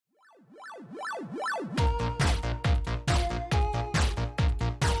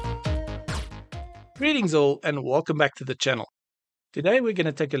Greetings all and welcome back to the channel. Today we're going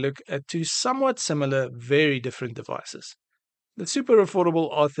to take a look at two somewhat similar, very different devices. The super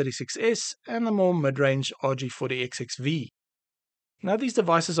affordable R36S and the more mid-range RG40XX. Now these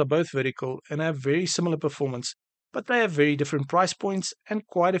devices are both vertical and have very similar performance, but they have very different price points and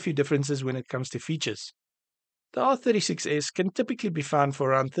quite a few differences when it comes to features. The R36S can typically be found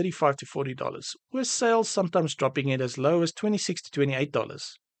for around $35 to $40, with sales sometimes dropping it as low as $26 to $28.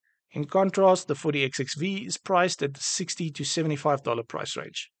 In contrast, the 40XXV is priced at the $60 to $75 price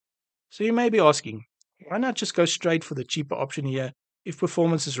range. So you may be asking, why not just go straight for the cheaper option here if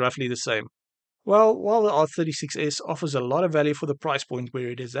performance is roughly the same? Well, while the R36S offers a lot of value for the price point where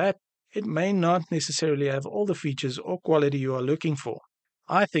it is at, it may not necessarily have all the features or quality you are looking for.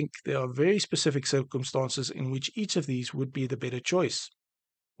 I think there are very specific circumstances in which each of these would be the better choice.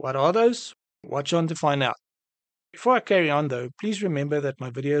 What are those? Watch on to find out. Before I carry on though, please remember that my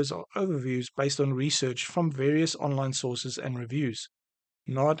videos are overviews based on research from various online sources and reviews,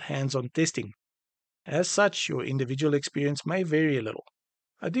 not hands-on testing. As such, your individual experience may vary a little.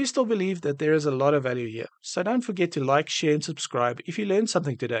 I do still believe that there is a lot of value here, so don't forget to like, share and subscribe if you learned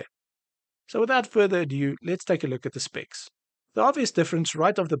something today. So without further ado, let's take a look at the specs. The obvious difference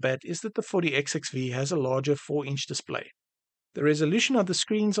right off the bat is that the 40XXV has a larger 4-inch display. The resolution of the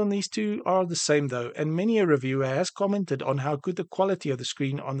screens on these two are the same though, and many a reviewer has commented on how good the quality of the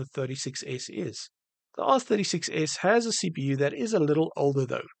screen on the 36S is. The R36S has a CPU that is a little older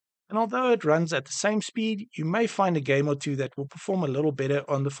though, and although it runs at the same speed, you may find a game or two that will perform a little better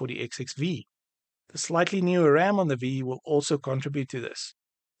on the 40XXV. The slightly newer RAM on the V will also contribute to this.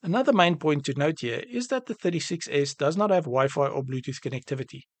 Another main point to note here is that the 36S does not have Wi-Fi or Bluetooth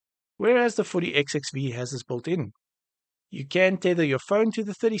connectivity, whereas the 40XXV has this built in. You can tether your phone to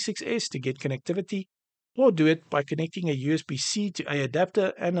the 36S to get connectivity, or do it by connecting a USB-C to A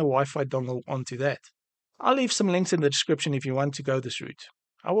adapter and a Wi-Fi dongle onto that. I'll leave some links in the description if you want to go this route.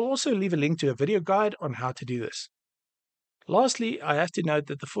 I will also leave a link to a video guide on how to do this. Lastly, I have to note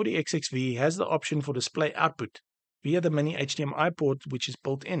that the 40XXV has the option for display output via the mini HDMI port which is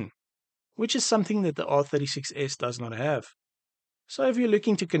built in, which is something that the R36S does not have. So if you're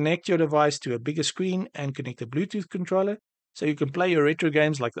looking to connect your device to a bigger screen and connect a Bluetooth controller so you can play your retro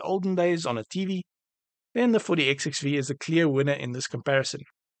games like the olden days on a TV, then the 40XXV is a clear winner in this comparison.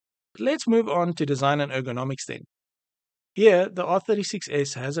 But let's move on to design and ergonomics then. Here, the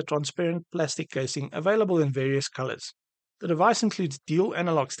R36S has a transparent plastic casing available in various colors. The device includes dual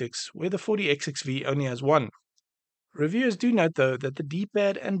analog sticks, where the 40XXV only has one. Reviewers do note though that the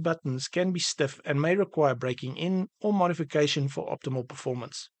D-pad and buttons can be stiff and may require breaking in or modification for optimal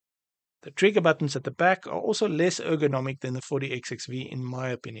performance. The trigger buttons at the back are also less ergonomic than the 40XXV in my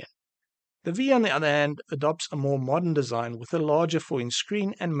opinion. The V on the other hand adopts a more modern design with a larger 4-inch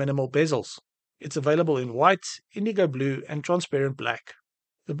screen and minimal bezels. It's available in white, indigo blue and transparent black.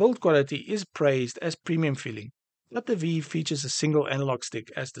 The build quality is praised as premium feeling, but the V features a single analog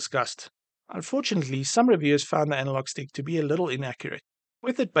stick as discussed. Unfortunately, some reviewers found the analog stick to be a little inaccurate,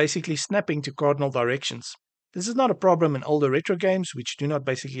 with it basically snapping to cardinal directions. This is not a problem in older retro games which do not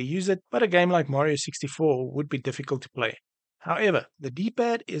basically use it, but a game like Mario 64 would be difficult to play. However, the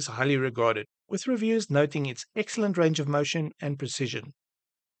D-pad is highly regarded, with reviewers noting its excellent range of motion and precision.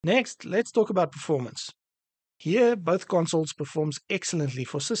 Next, let's talk about performance. Here, both consoles performs excellently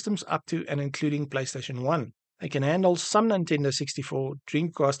for systems up to and including PlayStation 1. They can handle some Nintendo 64,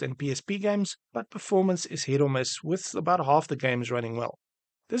 Dreamcast and PSP games, but performance is hit or miss, with about half the games running well.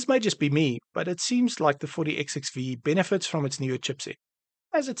 This may just be me, but it seems like the 40XXV benefits from its newer chipset,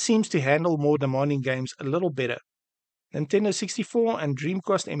 as it seems to handle more demanding games a little better. Nintendo 64 and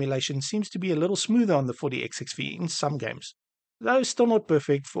Dreamcast emulation seems to be a little smoother on the 40XXV in some games, though still not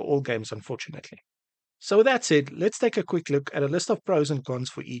perfect for all games unfortunately. So with that said, let's take a quick look at a list of pros and cons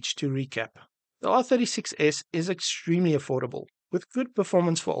for each to recap. The R36S is extremely affordable, with good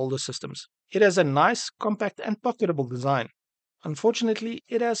performance for older systems. It has a nice, compact and pocketable design. Unfortunately,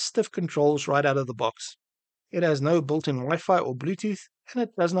 it has stiff controls right out of the box. It has no built-in Wi-Fi or Bluetooth, and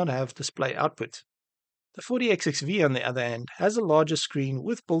it does not have display output. The 40XXV on the other hand has a larger screen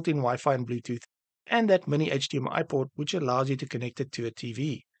with built-in Wi-Fi and Bluetooth, and that mini HDMI port which allows you to connect it to a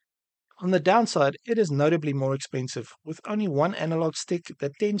TV. On the downside, it is notably more expensive, with only one analog stick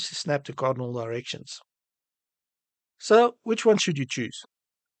that tends to snap to cardinal directions. So, which one should you choose?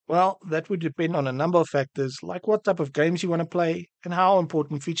 Well, that would depend on a number of factors, like what type of games you want to play, and how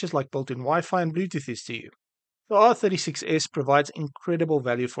important features like built-in Wi-Fi and Bluetooth is to you. The R36S provides incredible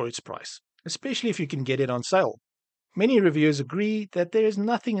value for its price, especially if you can get it on sale. Many reviewers agree that there is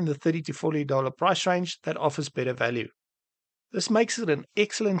nothing in the $30 to $40 price range that offers better value. This makes it an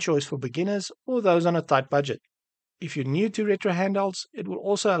excellent choice for beginners or those on a tight budget. If you're new to retro handhelds, it will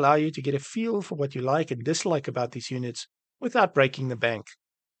also allow you to get a feel for what you like and dislike about these units without breaking the bank.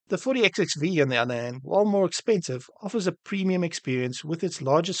 The 40XX-V, on the other hand, while more expensive, offers a premium experience with its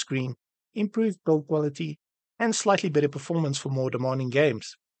larger screen, improved build quality, and slightly better performance for more demanding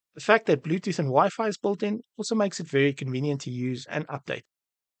games. The fact that Bluetooth and Wi-Fi is built in also makes it very convenient to use and update.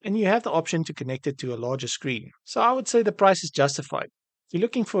 And you have the option to connect it to a larger screen. So I would say the price is justified. If you're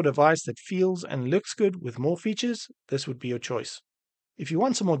looking for a device that feels and looks good with more features, this would be your choice. If you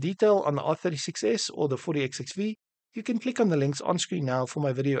want some more detail on the R36S or the 40XX-V, you can click on the links on screen now for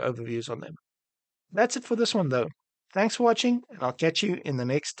my video overviews on them. That's it for this one though. Thanks for watching, and I'll catch you in the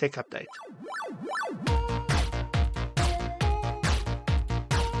next tech update.